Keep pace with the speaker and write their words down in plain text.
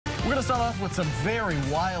We're going to start off with some very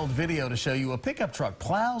wild video to show you. A pickup truck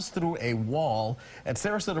plows through a wall at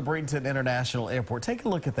Sarasota Bradenton International Airport. Take a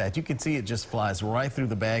look at that. You can see it just flies right through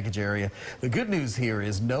the baggage area. The good news here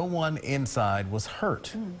is no one inside was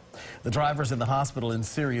hurt. The driver's in the hospital in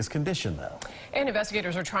serious condition, though. And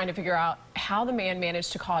investigators are trying to figure out how the man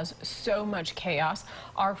managed to cause so much chaos.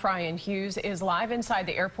 Our Ryan Hughes is live inside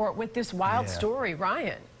the airport with this wild story.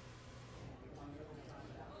 Ryan.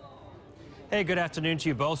 Hey, good afternoon to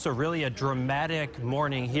you both. So really a dramatic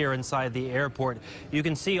morning here inside the airport. You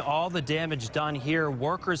can see all the damage done here.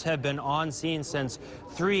 Workers have been on scene since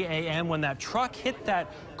 3 a.m. When that truck hit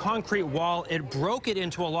that concrete wall, it broke it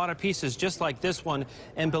into a lot of pieces, just like this one.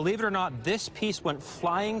 And believe it or not, this piece went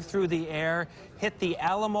flying through the air, hit the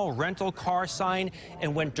Alamo rental car sign,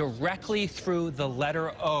 and went directly through the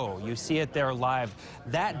letter O. You see it there live.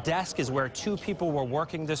 That desk is where two people were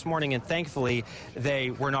working this morning, and thankfully they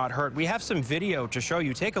were not hurt. We have some video to show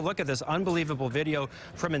you. Take a look at this unbelievable video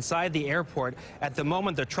from inside the airport at the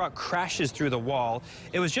moment the truck crashes through the wall.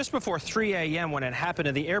 It was just before 3 a.m. when it happened,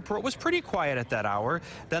 and the airport was pretty quiet at that hour.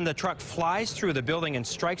 Then the truck flies through the building and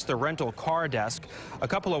strikes the rental car desk. A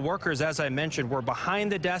couple of workers, as I mentioned, were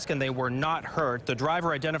behind the desk and they were not hurt. The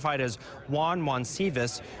driver, identified as Juan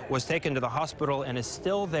Monsivas, was taken to the hospital and is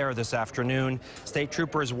still there this afternoon. State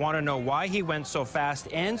troopers want to know why he went so fast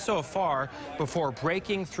and so far before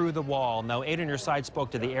breaking through the wall. Now, Aiden, your side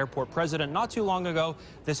spoke to the airport president not too long ago.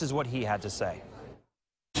 This is what he had to say.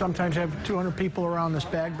 Sometimes you have 200 people around this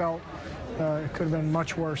bag belt. It could have been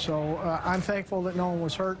much worse. So I'm thankful that no one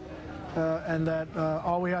was hurt and that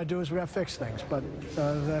all we got to do is we got to fix things. But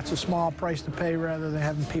that's a small price to pay rather than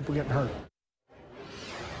having people getting hurt.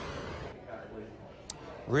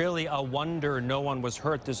 Really a wonder no one was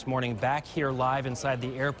hurt this morning. Back here live inside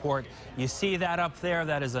the airport, you see that up there?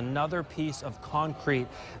 That is another piece of concrete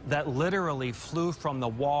that literally flew from the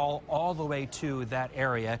wall all the way to that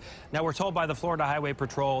area. Now, we're told by the Florida Highway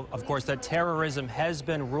Patrol, of course, that terrorism has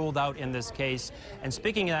been ruled out in this case. And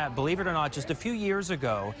speaking of that, believe it or not, just a few years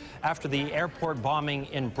ago, after the airport bombing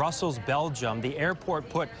in Brussels, Belgium, the airport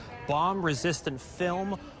put bomb-resistant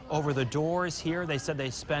film over the doors here. They said they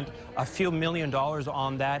spent a few $1 million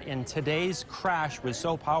on that, and today's crash was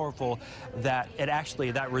so powerful that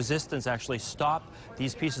that resistance actually stopped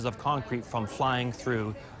these pieces of concrete from flying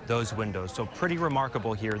through those windows. So pretty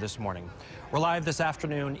remarkable here this morning. We're live this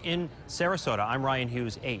afternoon in Sarasota. I'm Ryan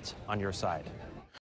Hughes, 8 on your side.